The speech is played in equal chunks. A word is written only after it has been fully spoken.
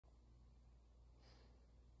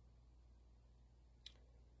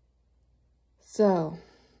So,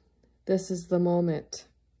 this is the moment.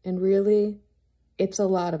 And really, it's a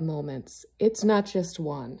lot of moments. It's not just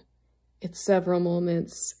one. It's several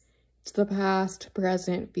moments. It's the past,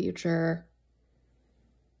 present, future.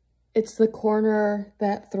 It's the corner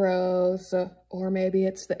that throws, or maybe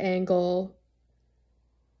it's the angle.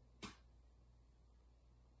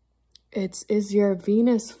 Is your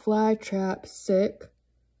Venus flytrap sick?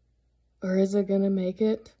 Or is it gonna make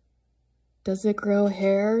it? Does it grow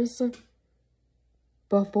hairs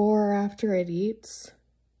before or after it eats?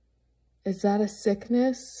 Is that a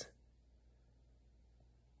sickness?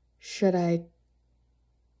 Should I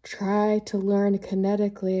try to learn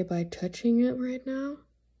kinetically by touching it right now?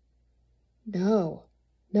 No.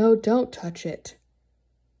 No, don't touch it.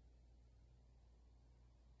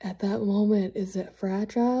 At that moment, is it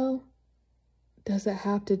fragile? Does it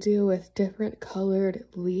have to do with different colored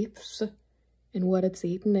leaves and what it's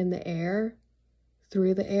eaten in the air,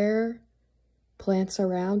 through the air, plants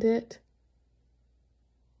around it?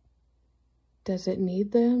 Does it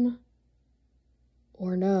need them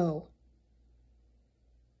or no?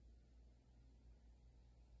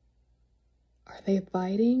 Are they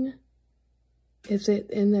fighting? Is it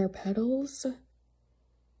in their petals?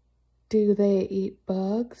 Do they eat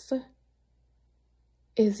bugs?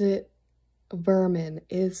 Is it vermin?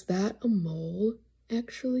 Is that a mole,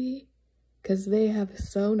 actually? Because they have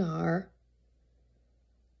sonar.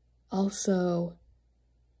 Also,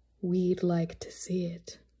 we'd like to see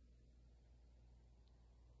it.